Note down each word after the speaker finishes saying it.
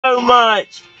So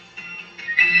much.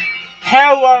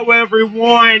 Hello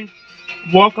everyone.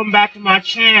 Welcome back to my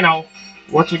channel.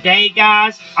 Well today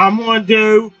guys, I'm gonna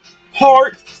do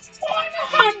part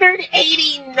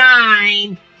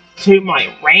 189 to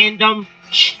my random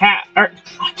chat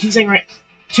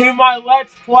to my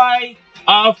let's play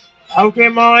of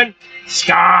Pokémon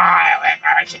Scarlet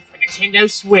version for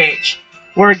Nintendo Switch.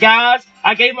 Where guys,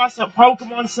 I gave myself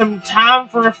Pokemon some time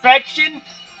for affection.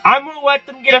 I'm gonna let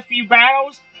them get a few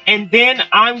battles, and then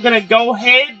I'm gonna go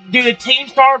ahead do the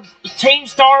some of the Team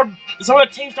Star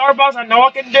balls I know I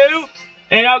can do,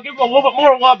 and I'll give them a little bit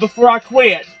more love before I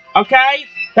quit. Okay?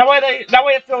 That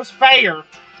way it feels fair.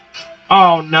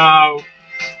 Oh no.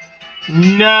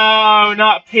 No,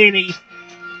 not Penny.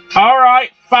 Alright,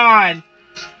 fine.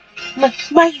 My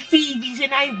Phoebes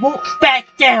and I won't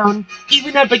back down,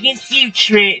 even up against you,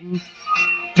 Trenton.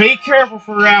 Be careful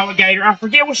for Alligator. I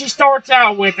forget what she starts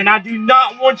out with, and I do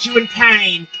not want you in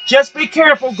pain. Just be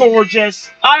careful,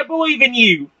 gorgeous. I believe in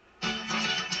you.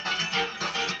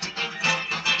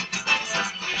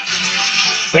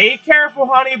 Be careful,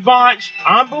 honey bunch.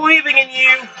 I'm believing in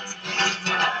you.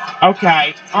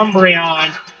 Okay,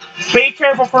 Umbreon. Be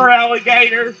careful for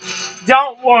Alligator.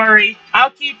 Don't worry.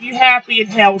 I'll keep you happy and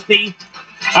healthy.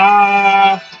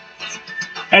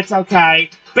 It's okay.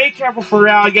 Be careful for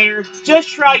Alligator. Just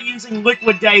try using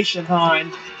Liquidation,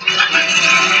 hon.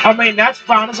 I mean, that's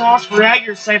fine as long as for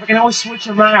Alligator's safe. I can always switch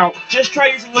him out. Just try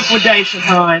using Liquidation,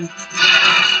 hon.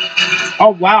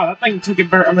 Oh, wow. That thing took it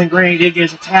very... I mean, granted, did get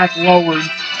his attack lowered.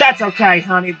 That's okay,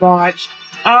 honey bunch.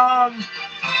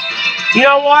 You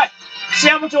know what? See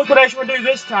how much Liquidation we'll do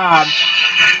this time.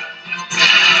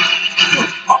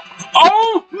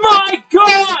 Oh my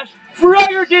gosh!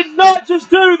 Freyr did not just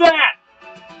do that!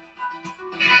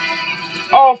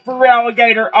 Oh, for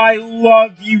Alligator, I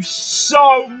love you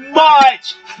so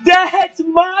much! That's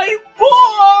my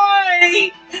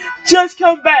boy! Just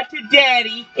come back to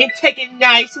Daddy and take a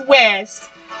nice rest.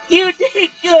 You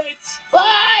did good,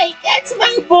 Spike! That's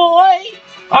my boy!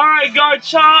 Alright,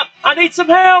 Garchomp, I need some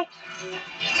help!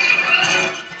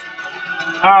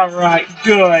 Alright,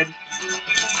 good.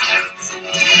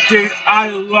 Dude, I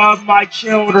love my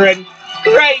children.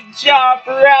 Great job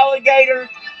for Alligator.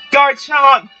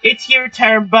 Garchomp, it's your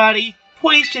turn, buddy.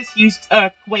 Please just use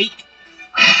Earthquake.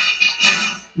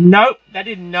 Nope, that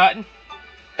did nothing.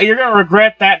 You're gonna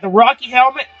regret that. The Rocky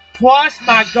Helmet plus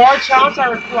my Garchomp's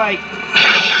Earthquake.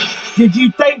 Did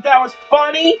you think that was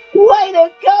funny? Way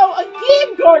to go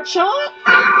again, Garchomp!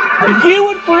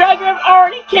 You and Forever have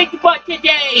already kicked butt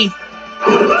today.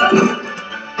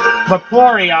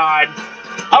 Vaporeon.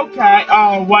 Okay,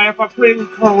 oh, wait, if I put in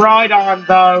Koridon,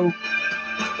 though,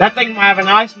 that thing might have an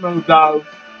ice move, though.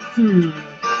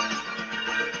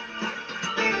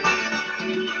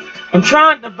 I'm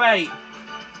trying to debate.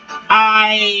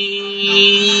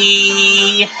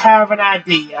 I have an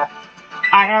idea.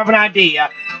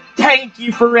 Thank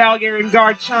you for Alligator and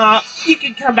Garchomp. You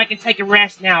can come back and take a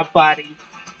rest now, buddy.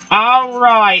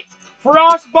 Alright.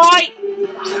 Frostbite!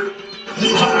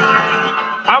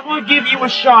 I'm gonna give you a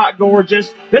shot,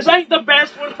 gorgeous. This ain't the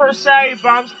best one per se, but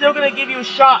I'm still gonna give you a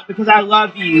shot because I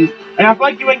love you. And I feel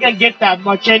like you ain't gonna get that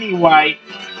much anyway.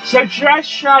 So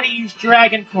just try to use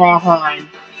Dragon Claw, hon.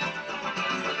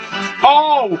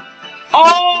 Oh!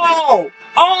 Oh!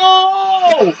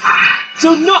 Oh!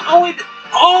 So not only...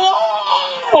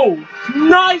 Oh!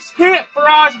 Nice hit,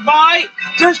 Frostbite!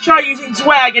 Just try using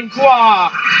Dragon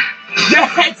Claw.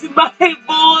 That's my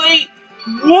boy!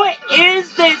 What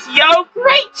is this, yo?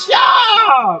 Great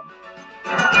job!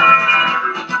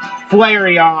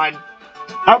 Flareon.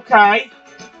 Okay.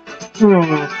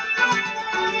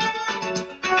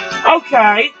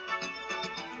 Okay.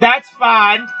 That's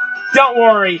fine. Don't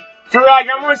worry. Frog,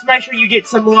 I'm going to make sure you get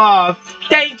some love.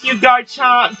 Thank you,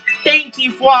 Garchomp. Thank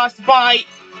you, Frostbite.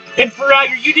 And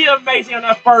Frogger, you did amazing on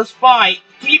that first fight.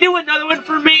 Can you do another one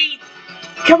for me?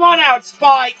 Come on out,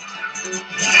 Spike.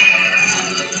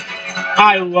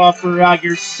 I love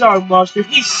Frogger so much, dude.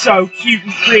 He's so cute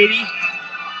and pretty.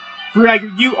 Frogger,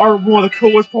 you are one of the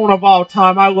coolest Pokemon of all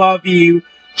time. I love you.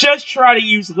 Just try to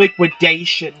use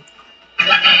Liquidation.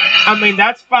 I mean,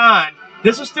 that's fine.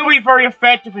 This will still be very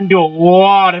effective and do a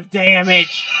lot of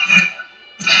damage.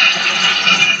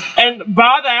 And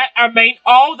by that, I mean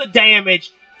all the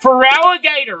damage. For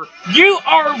Alligator, you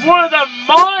are one of the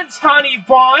Mons, honey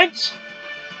bunch.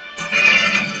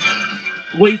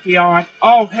 Leafeon.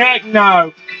 Oh, heck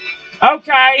no.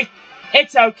 Okay.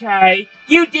 It's okay.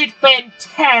 You did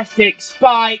fantastic,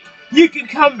 Spike. You can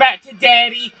come back to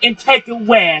Daddy and take a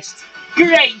rest.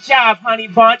 Great job, honey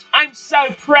bunch. I'm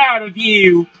so proud of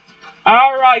you.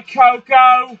 Alright,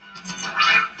 Coco.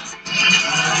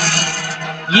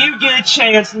 You get a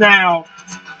chance now.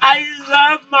 I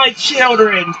love my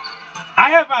children. I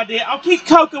have an idea. I'll keep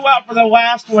Coco out for the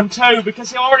last one too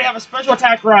because he'll already have a special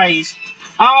attack raise.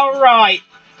 Alright.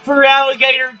 For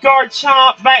Alligator,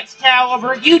 Garchomp, Max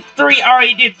Caliber, you three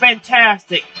already did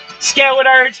fantastic.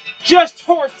 Skeletons, just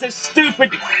torch this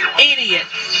stupid idiot.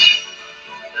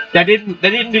 They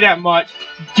didn't do that much.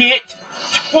 Get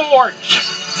torched.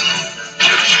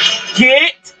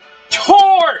 Get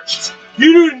torched.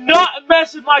 You do not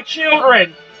mess with my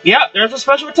children. Yep, there's a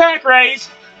special attack raise.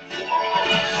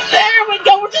 There we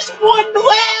go, just one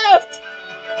left.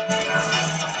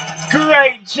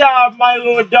 Great job, my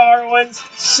little darlings.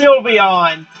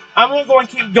 Sylveon, I'm gonna go and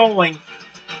keep going.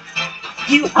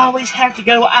 You always have to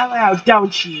go all out,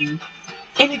 don't you?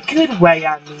 In a good way,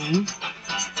 I mean.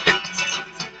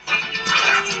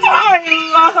 I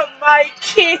love my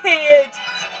kids!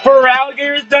 For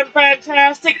Alligator's done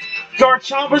fantastic.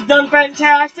 Garchomp has done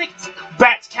fantastic.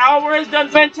 Bat's Caliber has done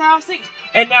fantastic.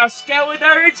 And now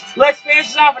Skeletons, let's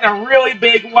finish it off in a really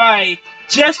big way.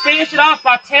 Just finish it off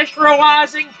by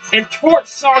terrorizing and torch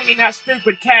songing that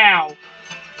stupid cow.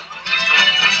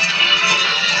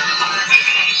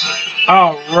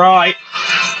 Alright.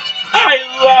 I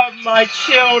love my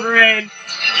children.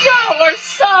 Y'all are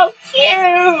so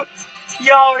cute.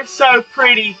 Y'all are so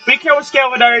pretty. Be careful,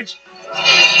 Skeletons.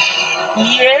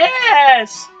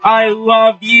 Yes! I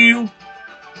love you.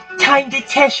 Time to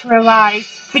test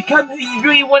realize. Become who you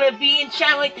really want to be and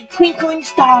shine like the twinkling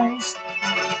stars.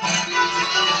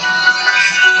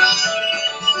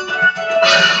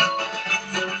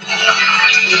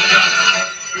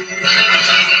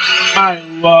 I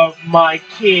love my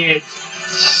kids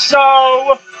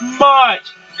so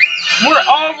much. We're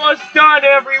almost done,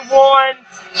 everyone.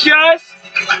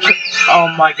 Oh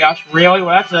my gosh, really? Well,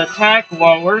 that's an attack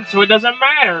lower, so it doesn't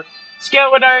matter.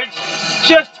 Skeletons,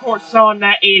 just torch on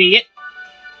that idiot.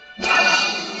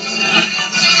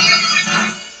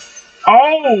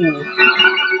 Oh!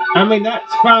 I mean,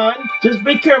 that's fine. Just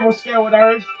be careful,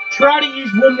 Skeletons. Try to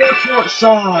use one more torch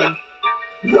song.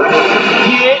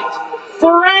 Get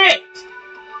fricked!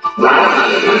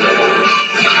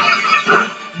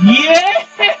 Yes!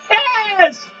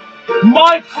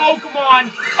 My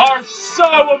Pokemon are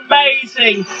so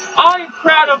amazing! I'm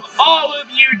proud of all of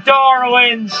you,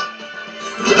 darlings!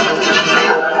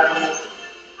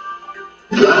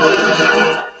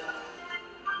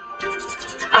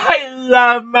 I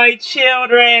love my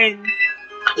children!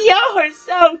 Y'all are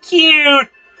so cute!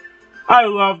 I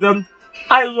love them.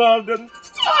 I love them.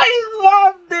 I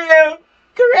love them!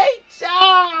 Great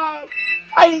job!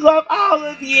 I love all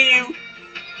of you!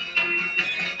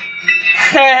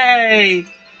 Hey!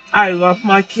 I love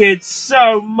my kids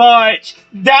so much!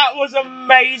 That was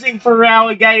amazing for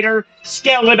Alligator,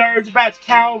 Skeletons, Bat's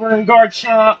Caliber, and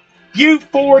Garchomp. You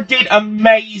four did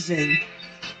amazing!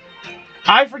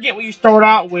 I forget what you start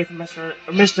out with,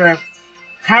 Mr.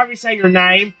 However you say your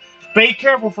name. Be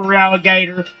careful for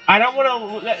Alligator. I don't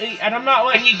want to, and I'm not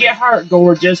letting you get hurt,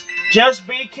 gorgeous. Just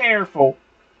be careful.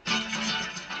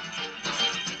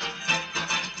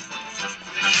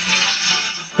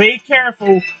 Be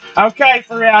careful. Okay,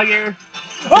 for Alligator.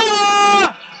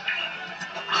 Ah!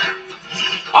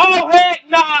 Oh, heck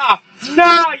nah!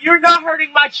 Nah, you're not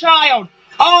hurting my child!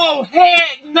 Oh,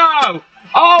 heck no!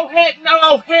 Oh, heck no!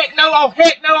 Oh, heck no! Oh,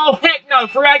 heck no! Oh, heck no!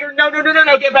 Fragger, no, no, no, no,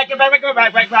 no! Get back, get back, get back,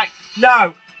 back, back, back!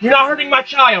 No! You're not hurting my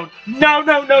child! No,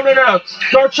 no, no, no, no!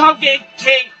 Garchomp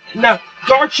no!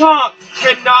 Garchomp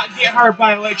cannot get hurt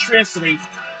by electricity!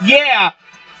 Yeah!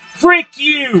 Frick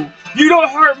you! You don't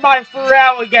hurt my fur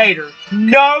alligator!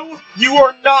 No, you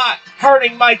are not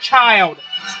hurting my child!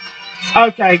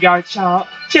 Okay, Garchomp,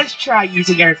 just try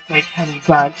using Earthquake Honey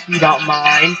Bun if you don't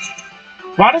mind.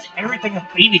 Why does everything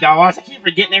have baby doll eyes? I keep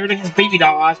forgetting everything has baby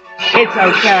doll eyes. It's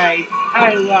okay.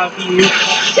 I love you.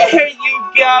 There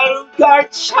you go,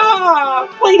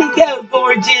 Garchomp! Way to go,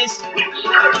 gorgeous!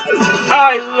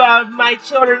 I love my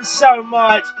children so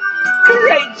much.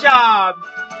 Great job!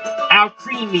 Ow,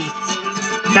 creamy.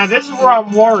 Now this is where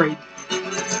I'm worried.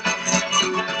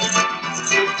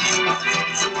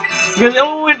 Because the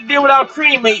only way to deal with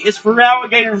creamy is for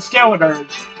alligator and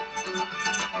skeletons.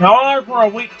 Now I'll learn for a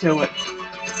week to it.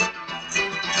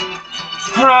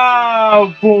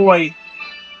 Oh boy.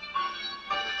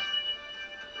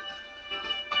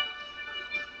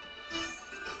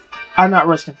 I'm not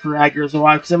risking for Aggers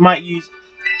alive because it might use.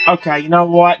 Okay, you know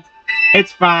what?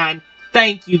 It's fine.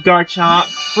 Thank you, Garchomp.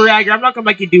 Fragger, I'm not gonna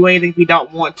make you do anything if you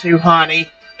don't want to, honey.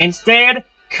 Instead,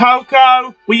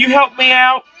 Coco, will you help me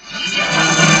out?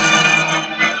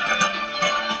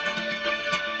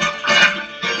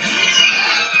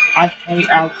 I hate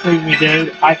our creamy,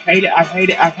 dude. I hate it, I hate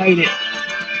it, I hate it.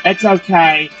 It's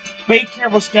okay. Be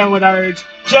careful, Skeleturge.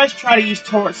 Just try to use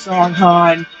Torch Song,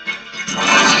 hon.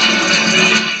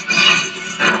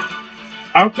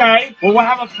 Okay, well, we'll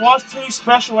have a +2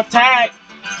 special attack.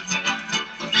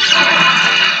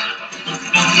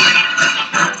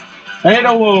 Hit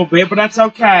a little bit, but that's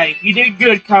okay. You did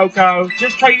good, Coco.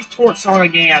 Just try to use Torch Song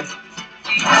again.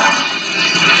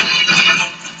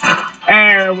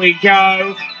 There we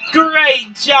go.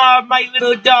 Great job, my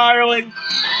little darling.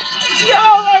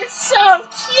 Y'all are so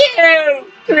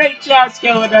cute. Great job,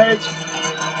 Skeleturge.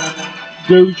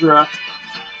 Goodra.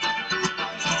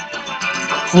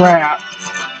 Crap.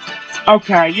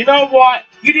 Okay, you know what?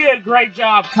 You did a great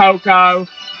job, Coco.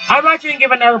 I'm actually going to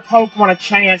give another Pokemon a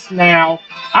chance now.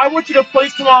 I want you to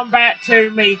please come on back to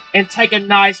me and take a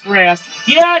nice rest.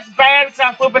 Yeah, it's bad because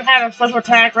I flipping had a special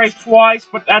attack race twice,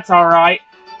 but that's alright.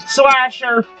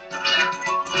 Slasher,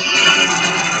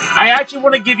 I actually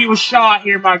want to give you a shot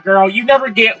here, my girl. You never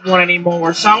get one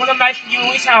anymore, so I want to make sure you at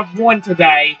least have one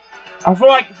today. I feel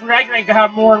like Fragrank ain't gonna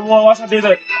have more than one unless I do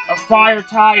the fire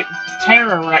type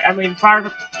terror, right? I mean,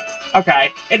 fire.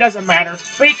 Okay, it doesn't matter.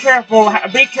 Be careful,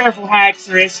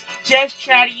 Haxorus. Just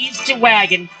try to use the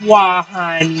wagon,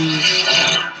 hun.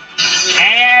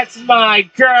 That's my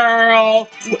girl.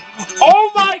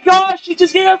 Oh my gosh, she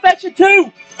just gave affection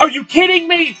too. Are you kidding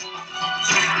me?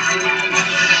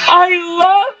 I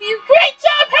love you. Great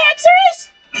job, Haxorus.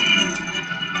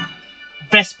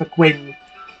 Vespiquen.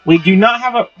 We do not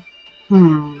have a.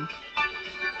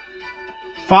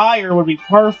 Fire would be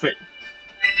perfect.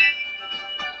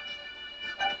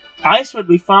 Ice would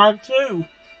be fine too.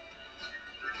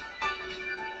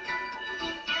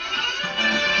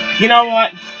 You know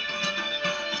what?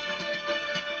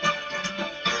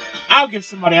 I'll give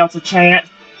somebody else a chance.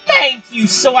 Thank you,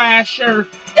 Slasher.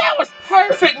 That was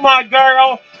perfect, my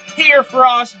girl. Here,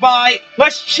 Frostbite.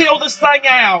 Let's chill this thing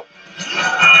out.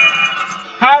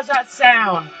 How's that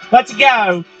sound? Let's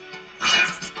go.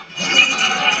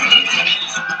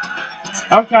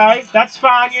 Okay, that's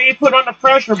fine. You put under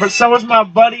pressure, but so is my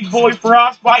buddy boy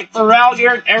Frostbite,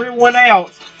 Feraligatr, and everyone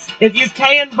else. If you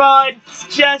can, bud,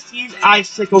 just use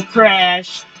Icicle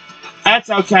Crash. That's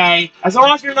okay. As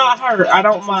long as you're not hurt, I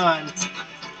don't mind.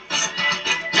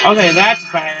 Okay, that's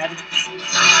bad.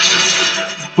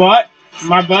 But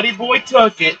my buddy boy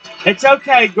took it. It's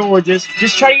okay, gorgeous.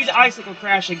 Just try to use Icicle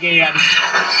Crash again.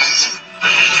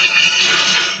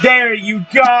 There you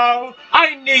go.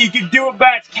 I knew you could do it,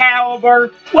 Bats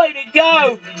Caliber. Way to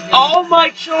go. All my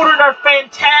children are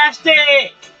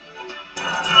fantastic.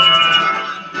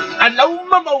 Hello,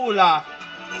 Mamola.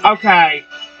 Okay.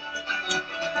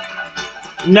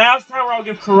 Now it's time where I'll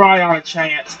give Karayan a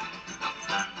chance.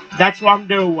 That's what I'm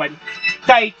doing.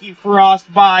 Thank you,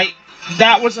 Frostbite.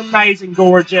 That was amazing,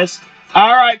 gorgeous.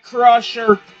 Alright,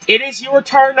 Crusher. It is your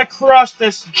turn to crush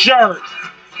this jerk.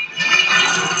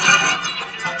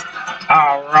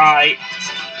 Alright.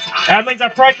 That means I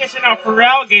probably can't send out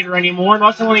Feraligatr anymore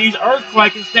unless I want to use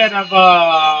Earthquake instead of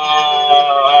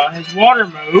his water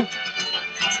move.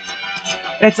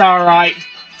 It's alright.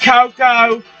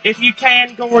 Coco, if you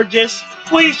can, gorgeous,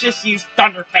 please just use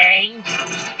Thunder Fang.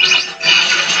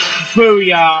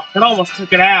 Booyah. It almost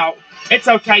took it out. It's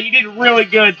okay, you did really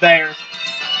good there.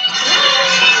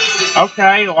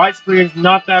 Okay, Light Spree is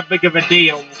not that big of a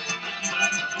deal.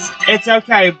 It's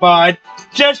okay, bud.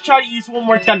 Just try to use one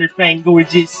more Thunder Fang,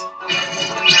 gorgeous.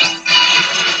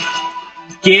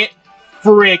 Get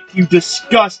fricked, you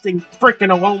disgusting frickin'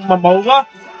 Alomomola.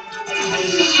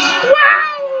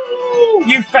 Wow!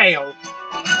 You failed.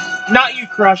 Not you,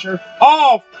 Crusher.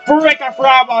 Oh, frick, I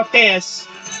forgot about this.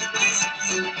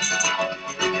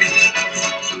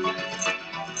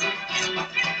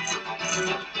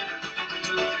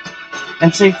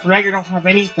 And see, Fragger don't have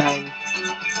anything.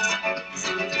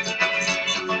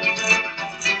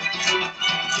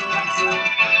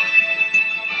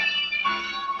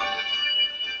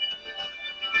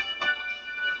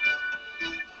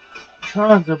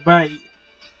 Trying to bait.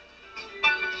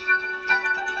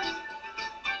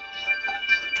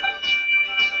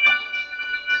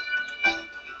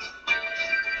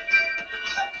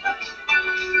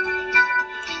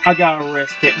 I gotta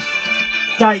risk it.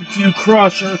 Thank you,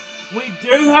 Crusher. We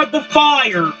do have the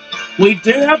fire. We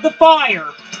do have the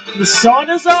fire. The sun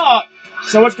is up,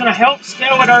 so it's gonna help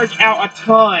Skeleturge out a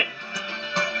ton.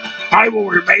 I will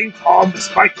remain calm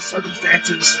despite the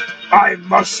circumstances. I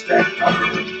must stand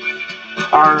firm.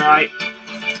 Alright.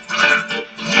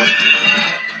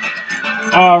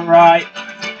 Alright.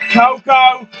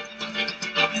 Coco!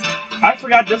 I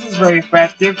forgot this is very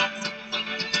effective.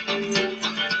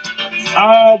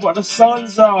 Oh, but the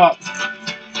sun's up.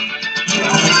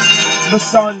 The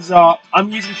sun's up.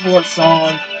 I'm using torch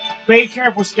song. Be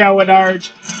careful, Skeleton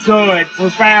Urge. Good. We're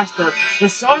faster. The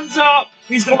sun's up.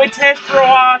 He's going to be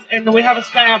terrorized, and we have a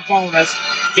stab bonus.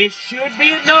 It should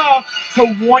be enough to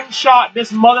one-shot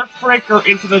this mother fricker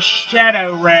into the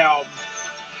Shadow Realm.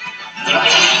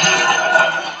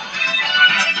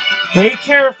 Be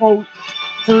careful,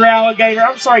 Alligator.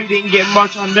 I'm sorry you didn't get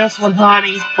much on this one,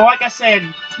 honey. But like I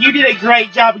said, you did a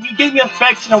great job, and you gave me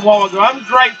affection a while ago. I'm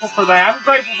grateful for that. I'm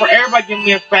grateful for everybody giving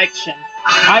me affection.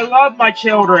 I love my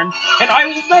children, and I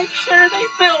will make sure they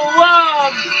feel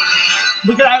loved.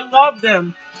 Because I love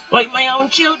them. Like my own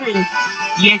children.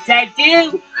 Yes, I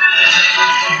do.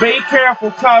 Be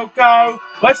careful, Coco.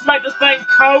 Let's make this thing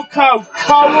Coco.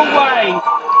 Go away.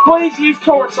 Please use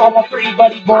torch on my pretty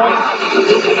buddy boy.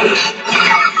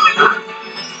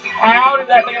 How did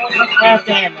that thing only take half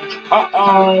damage?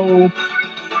 Uh-oh.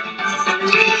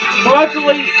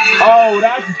 Luckily, oh,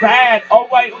 that's bad. Oh,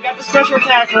 wait, we got the special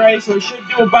attack ray, so it should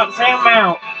do about the same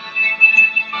amount.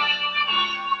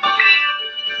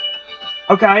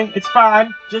 Okay, it's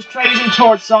fine. Just try using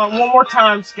torch song one more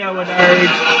time, Skeleton Urge.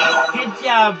 Good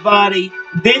job, buddy.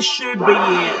 This should be it,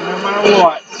 no matter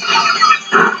what.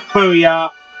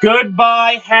 Booyah.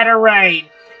 Goodbye, Hatterene.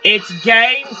 It's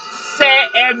game, set,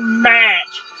 and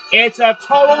match. It's a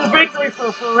total victory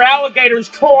for Alligator's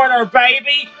Corner,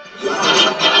 baby.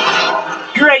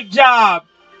 Great job.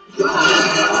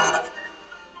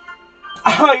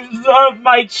 I love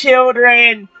my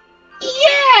children.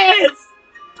 Yes.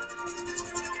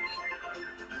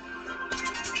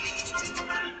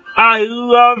 I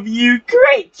love you.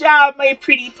 Great job, my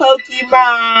pretty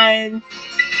Pokemon.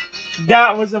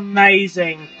 That was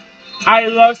amazing. I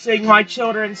love seeing my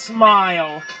children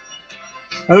smile.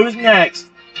 Who's next?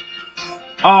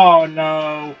 Oh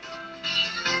no.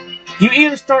 You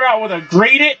either start out with a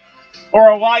Greet It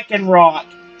or a Lycanroc.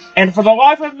 And for the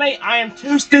life of me, I am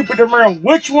too stupid to remember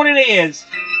which one it is.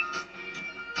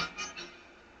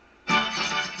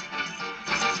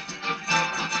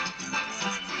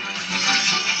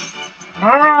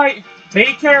 Alright,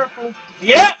 be careful.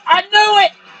 Yep, I knew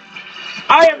it!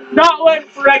 I am not letting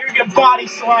Feraligatr get body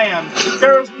slammed.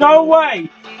 There is no way.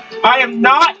 I am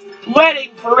not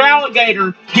letting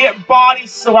Feraligatr get body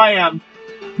slammed.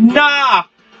 Nah.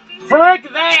 Frick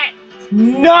that.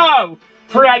 No.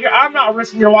 Feraligatr, I'm not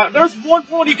risking your life. There's one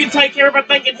point you can take care of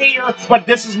everything in here, but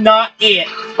this is not it.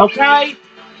 Okay?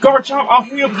 Garchomp, I'll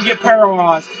heal if you get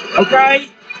paralyzed. Okay?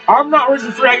 I'm not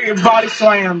risking Feraligatr get body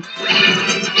slammed.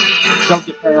 Don't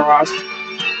get paralyzed.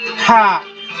 Ha!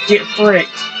 Get fricked.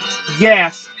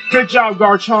 Yes. Good job,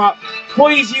 Garchomp.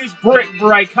 Please use Brick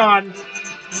Break, hon.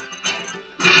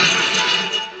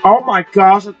 Oh my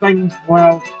gosh, that thing,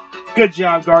 well, good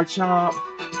job, Garchomp.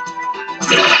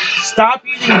 Stop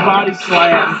using Body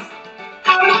Slam.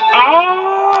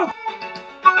 Oh!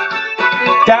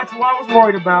 That's what I was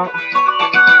worried about.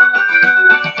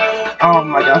 Oh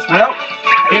my gosh, well,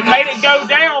 it made it go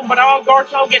down, but all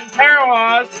Garchomp getting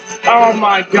paralyzed. Oh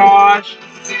my gosh.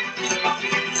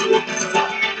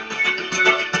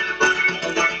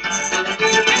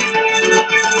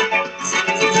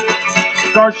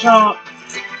 Garchomp,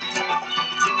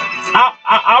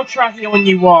 I'll try healing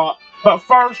you up. But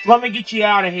first, let me get you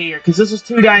out of here, because this is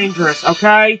too dangerous,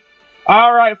 okay?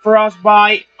 Alright,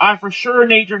 Frostbite, I for sure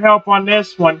need your help on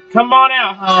this one. Come on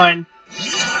out, hon.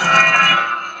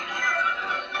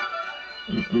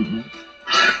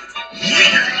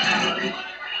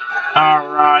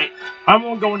 Alright, I'm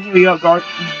gonna go and heal you up, Garth.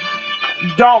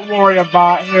 Don't worry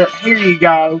about it. Here you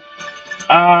go.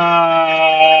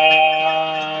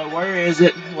 Where is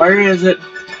it? Where is it?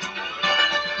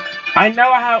 I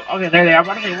know how. Okay, there they are. I'm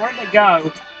about to say, where'd they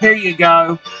go? Here you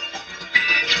go.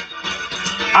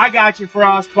 I got you,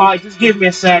 Frostbite. Just give me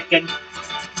a second.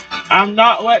 I'm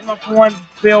not letting my friend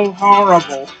feel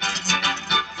horrible.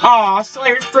 Aw,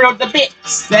 Slayer's thrilled to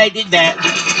bits. They did that.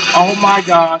 Oh my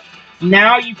gosh.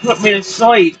 Now you put me to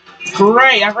sleep.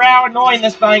 Great. I forgot how annoying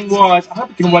this thing was. I hope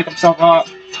he can wake himself up.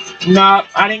 No,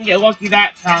 I didn't get lucky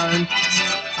that time.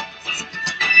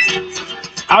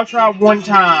 I'll try one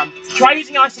time. Try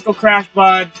using Icicle Crash,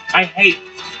 bud. I hate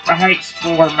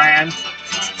Spore, man.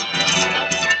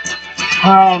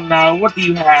 Oh no, what do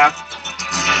you have?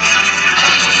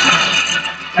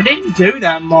 I didn't do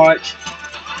that much.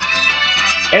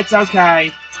 It's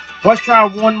okay. Let's try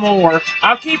one more.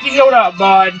 I'll keep you healed up,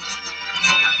 bud.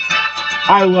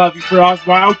 I love you,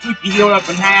 Frostbite. I'll keep you healed up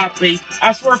and happy.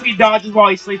 I swear if he dodges while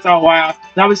he sleeps, I'll laugh.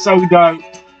 That was so dope.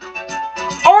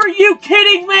 Are you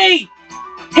kidding me?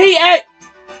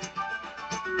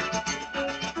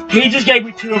 He just gave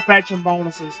me 2 affection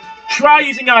bonuses. Try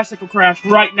using Icicle Crash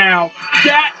right now.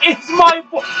 That is my...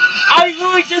 I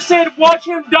literally just said watch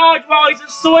him dodge while he's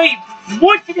asleep.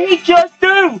 What did he just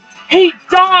do? He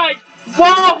died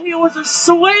while he was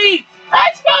asleep.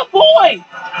 That's my boy.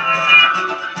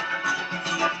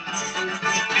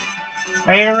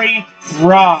 Fairy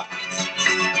Rock.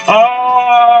 Oh...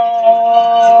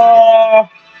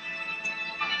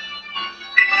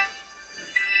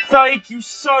 Thank you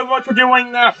so much for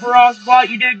doing that,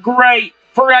 Frostbite. You did great.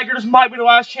 Fragger, this might be the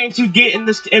last chance you get in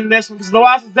this one, because the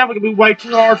last is definitely gonna be way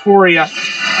too hard for you.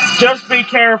 Just be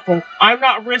careful. I'm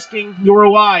not risking your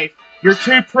life. You're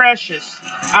too precious.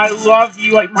 I love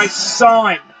you like my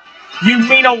son. You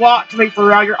mean a lot to me,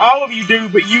 Fragger. All of you do,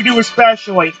 but you do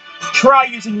especially. Try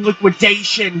using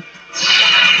Liquidation.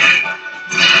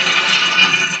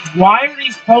 Why are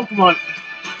these Pokemon...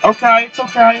 Okay, it's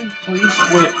okay. Please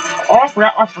quit. Oh,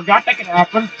 I forgot that could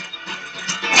happen.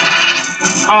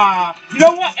 You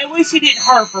know what? At least he didn't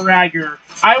hurt Fragger.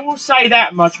 I will say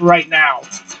that much right now.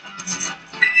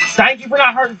 Thank you for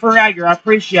not hurting Fragger. I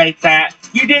appreciate that.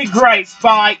 You did great,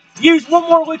 Spike. Use one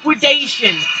more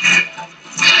Liquidation.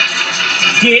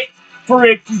 Get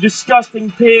fricked, you disgusting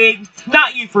pig.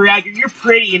 Not you, Fragger. You're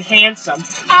pretty and handsome.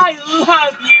 I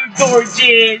love you,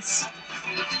 gorgeous.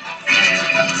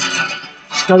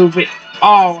 Stove it.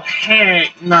 Oh,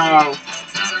 heck no.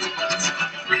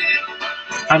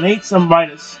 I need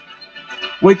somebody to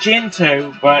switch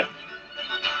into, but...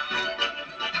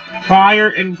 Fire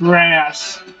and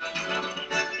Grass.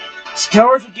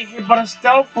 Skellers will get hit by a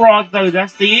Stealth Frog, though.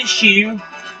 That's the issue.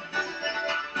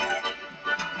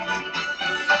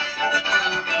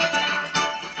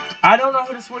 I don't know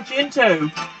who to switch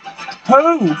into.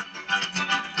 Who?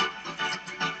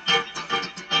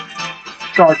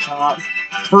 Garchomp.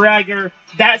 Fragger,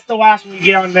 that's the last one you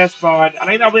get on this, bud. I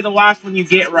think that'll be the last one you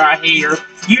get right here.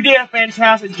 You did a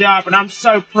fantastic job, and I'm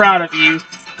so proud of you.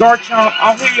 Garchomp,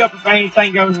 I'll hit you up if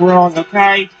anything goes wrong,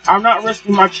 okay? I'm not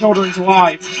risking my children's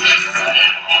life.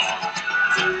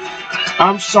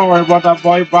 I'm sorry about that,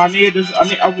 boy, but I need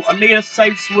a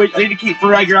safe switch. I need to keep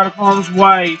Fragger out of harm's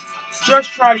way. Just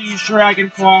try to use Dragon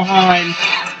Claw Hein.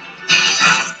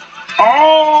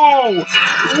 Oh!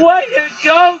 Way to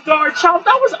go, Garchomp!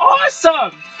 That was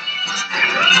awesome!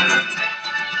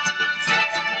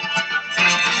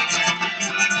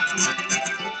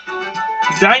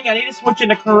 Dang, I need to switch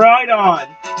into Koraidon.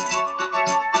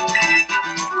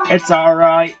 It's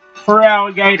alright. For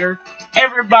Alligator.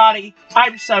 Everybody,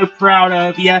 I'm so proud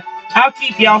of you. I'll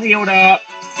keep y'all healed up.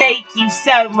 Thank you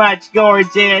so much,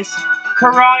 gorgeous.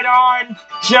 Koraidon,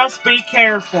 just be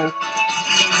careful.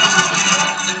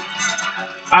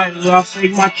 I love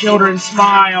seeing my children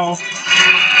smile.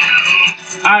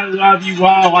 I love you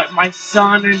all like my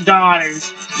son and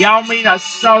daughters. Y'all mean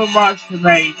so much to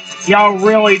me. Y'all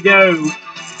really do.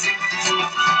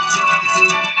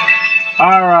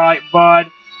 Alright,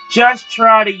 bud. Just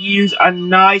try to use a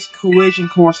nice collision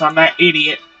course on that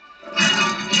idiot.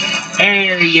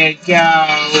 There you go.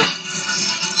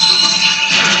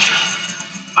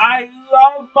 I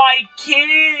love my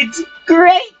kids.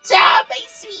 Great job, my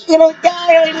sweet little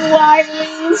darling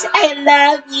Warlings. I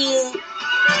love you.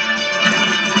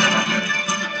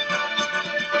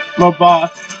 My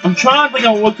boss, I'm trying to think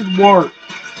of what could work.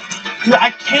 Cause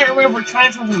I can't remember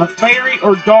transferring from a fairy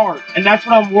or dark, and that's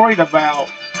what I'm worried about.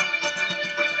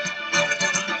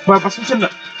 But if I switch into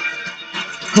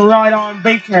Koraidon,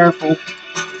 be careful.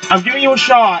 I'm giving you a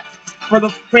shot for the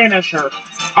finisher.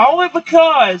 Only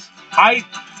because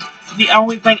the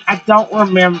only thing I don't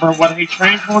remember whether he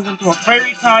transforms into a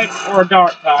fairy type or a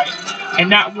dark type.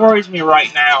 And that worries me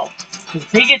right now. Because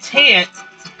if he gets hit,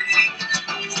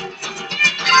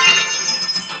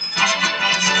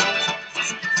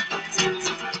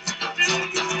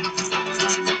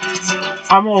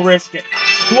 I'm gonna risk it.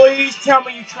 Please tell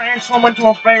me you transform into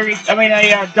a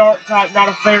dark type, not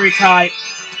a fairy type.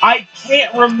 I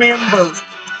can't remember.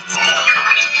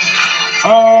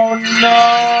 Oh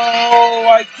no,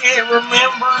 I can't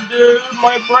remember, dude.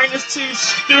 My brain is too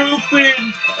stupid.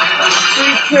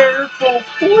 Be careful.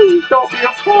 Please don't be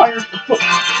a fire.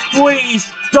 Please,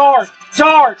 dark,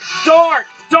 dark, dark,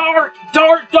 dark,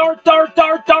 dark, dark, dark,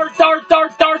 dark, dark, dark,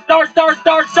 dark, dark, dark, dark,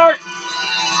 dark, dark.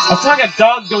 I feel like a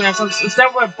dog doing that, so instead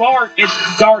of a bark, it's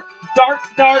dark, dark,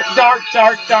 dark, dark,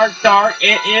 dark, dark, dark.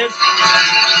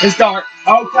 It's dark.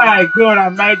 Okay, good, I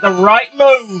made the right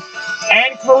move.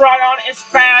 And Koraidon is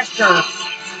faster.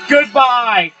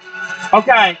 Goodbye.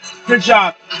 Okay, good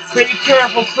job. Be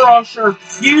careful, Crusher.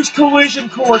 Use collision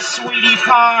course, sweetie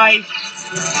pie.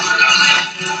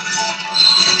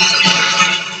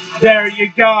 There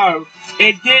you go.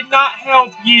 It did not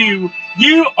help you.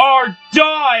 You are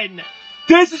done.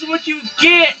 This is what you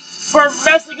get for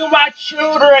messing with my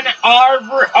children,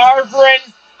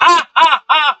 Arvin. Ah, ah,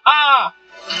 ah, ah.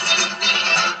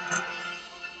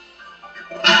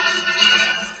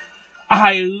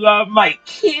 I love my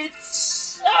kids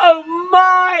so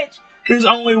much. There's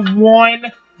only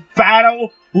one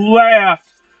battle left.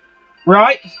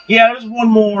 Right? Yeah, there's one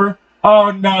more.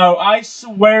 Oh no, I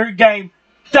swear, game.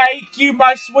 Thank you,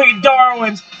 my sweet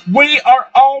darlings. We are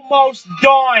almost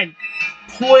done.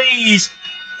 Please,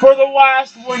 for the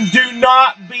last one, do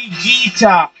not be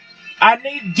Gita. I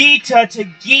need Gita to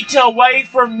Gita away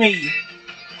from me.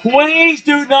 Please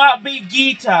do not be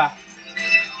Gita.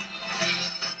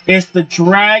 It's the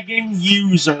dragon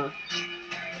user.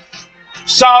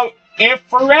 So, if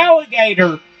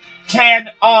Feraligatr can,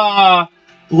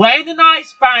 land an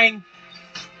Ice Fang,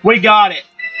 we got it.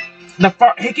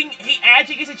 He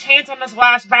actually gets a chance on this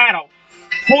last battle.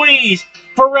 Please,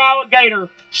 Feraligatr,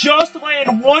 just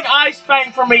land one Ice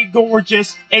Fang for me,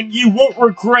 gorgeous, and you won't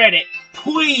regret it.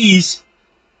 Please.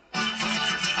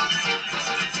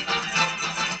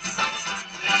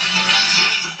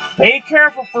 Be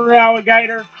careful,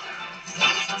 Feraligatr.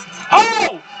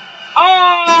 Oh!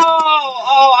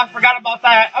 Oh, I forgot about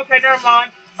that. Okay, never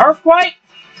mind. Earthquake?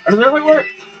 Does Earthquake work?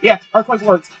 Yeah, Earthquake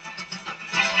works.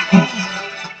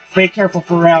 Be careful,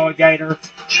 Feraligatr.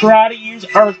 Try to use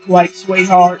Earthquake,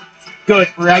 sweetheart. Good,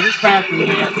 Feraligatr's faster than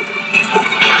it.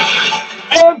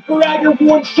 And Feraligatr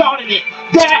one-shotted it.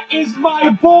 That is my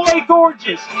boy,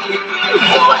 gorgeous.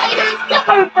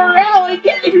 Go,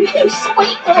 Feraligatr, you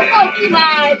sweet little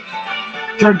Pokemon.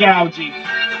 Dragougy.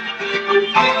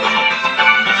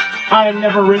 I am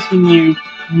never risking you.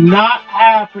 Not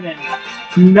happening.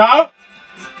 Nope.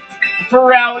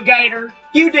 Feraligatr,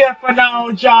 you did a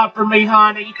phenomenal job for me,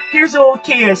 honey. Here's a little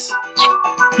kiss.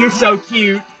 You're so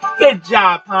cute. Good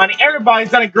job, honey.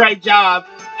 Everybody's done a great job.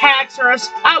 Haxorus,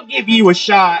 I'll give you a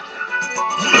shot.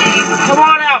 Come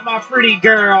on out, my pretty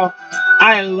girl.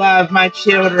 I love my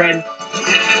children.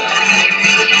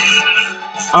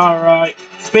 Alright,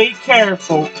 be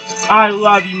careful. I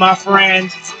love you, my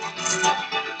friends.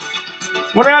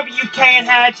 Whatever you can,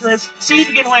 Haxorus, see if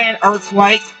you can land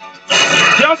Earthquake.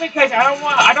 Just in case, I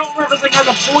don't remember if this thing has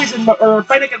a poison, or if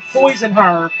they can poison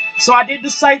her. So I did the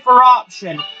safer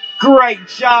option. Great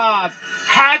job.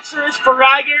 Haxorus,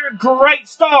 Feraligatr, great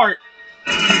start.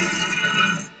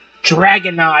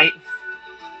 Dragonite.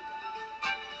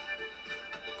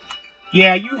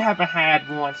 Yeah, you haven't had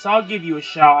one, so I'll give you a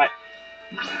shot.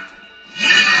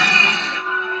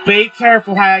 Be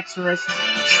careful, Haxorus.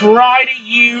 Try to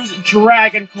use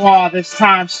Dragon Claw this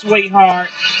time, sweetheart.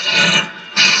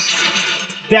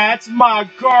 That's my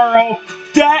girl.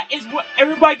 That is what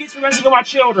everybody gets for messing with my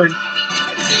children.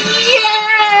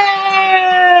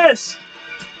 Yes!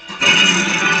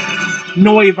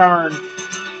 Noivern.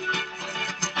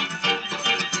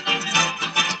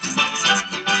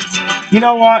 You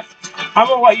know what? I'm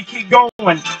gonna let you keep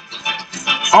going.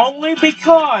 Only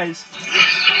because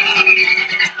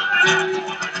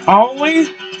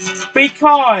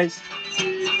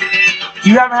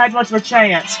you haven't had much of a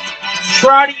chance.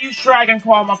 Try to use Dragon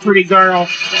Claw, my pretty girl.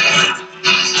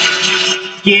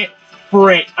 Get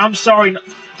frick. I'm sorry.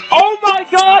 Oh my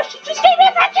gosh! She just gave me a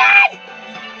again!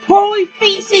 Holy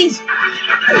feces!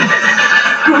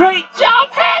 Great job,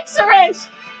 Haxorus!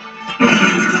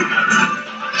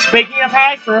 Speaking of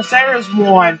Haxorus, there's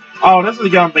one. Oh, this is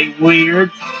gonna be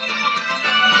weird.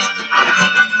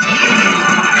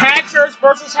 Haxorus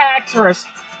versus Haxorus.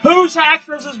 Whose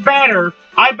Haxorus is better?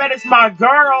 I bet it's my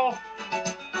girl.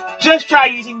 Just try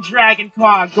using Dragon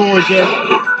Claw, gorgeous.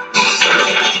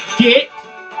 Get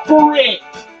fricked.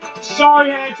 Sorry,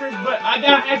 Haxorus, but I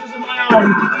got Haxorus of my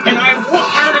own, and I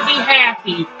want her to be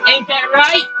happy. Ain't that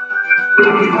right?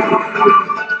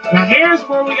 Now here's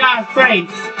where we gotta think.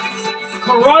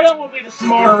 Corona will be the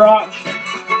smarter option.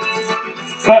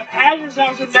 But Haxorus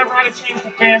also never had a chance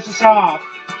to finish us off.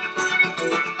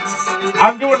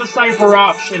 I'm doing the safer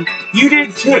option. You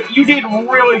did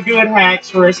really good,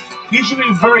 Haxorus. You should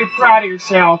be very proud of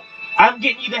yourself. I'm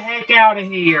getting you the heck out of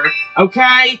here,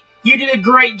 okay? You did a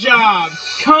great job.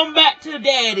 Come back to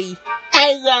Daddy.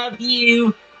 I love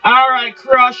you. Alright,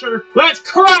 Crusher. Let's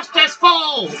crush this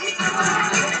fool!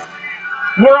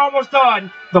 We're almost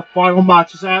done. The final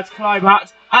match is at its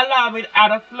climax. Allow me to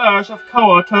add a flash of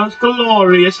Koato's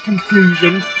glorious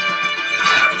conclusion.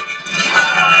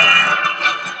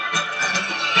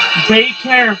 Be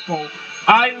careful.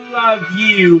 I love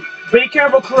you. Be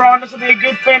careful, Corona. This will be a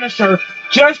good finisher.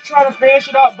 Just try to finish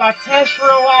it up by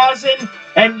texturalizing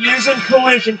and using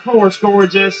collision course,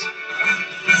 gorgeous.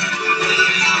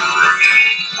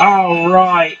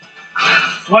 Alright.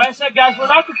 Like I said, guys, we're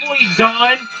not completely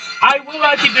done. I will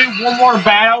actually do one more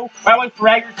battle. That way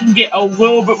Fragger can get a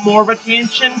little bit more of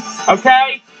attention,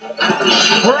 okay?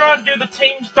 We're going to do the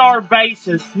Team Star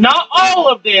bases. Not all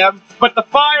of them, but the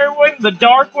fire one, the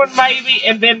dark one maybe,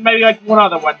 and then maybe like one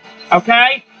other one,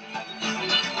 okay?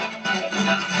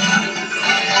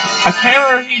 I can't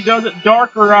remember if he does it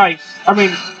dark or ice. I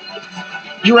mean,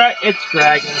 it's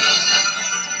dragon.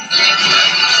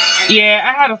 Yeah,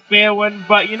 I had a feeling,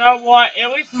 but you know what?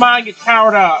 At least mine gets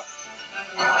powered up.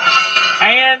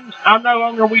 And I'm no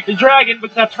longer weak to dragon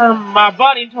because I turned my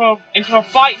buddy into a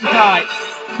fighting type.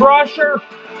 Crusher,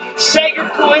 set your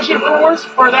collision force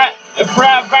for that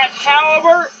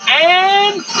caliber,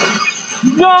 and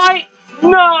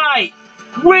night,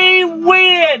 we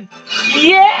win!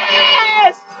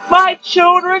 Yes! My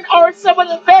children are some of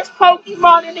the best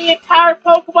Pokemon in the entire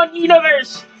Pokemon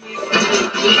universe!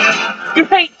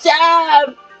 Great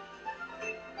job!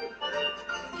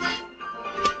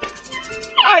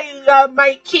 I love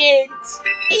my kids!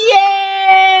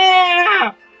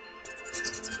 Yeah!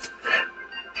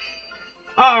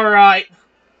 Alright,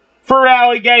 for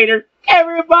Alligator,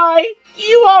 everybody,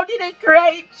 you all did a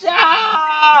great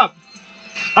job!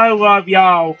 I love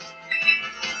y'all.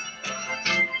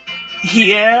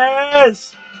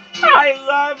 Yes! I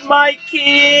love my kids!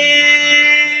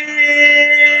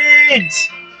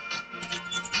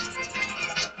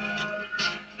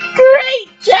 Great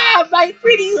job, my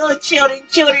pretty little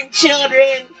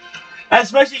children!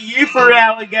 Especially you for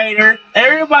Alligator.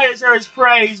 Everybody deserves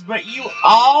praise, but you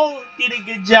all did a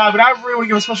good job. And I really want to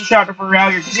give a special shout out for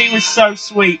Alligator because he was so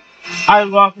sweet. I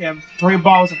love him. 3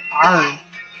 balls of iron.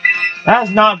 That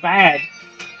is not bad.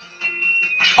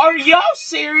 Are y'all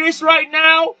serious right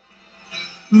now?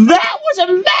 That was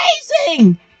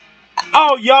amazing!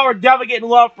 Oh, y'all are definitely getting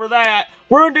love for that.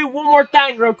 We're going to do one more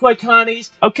thing real quick,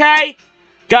 honeys. Okay?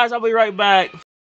 Guys, I'll be right back.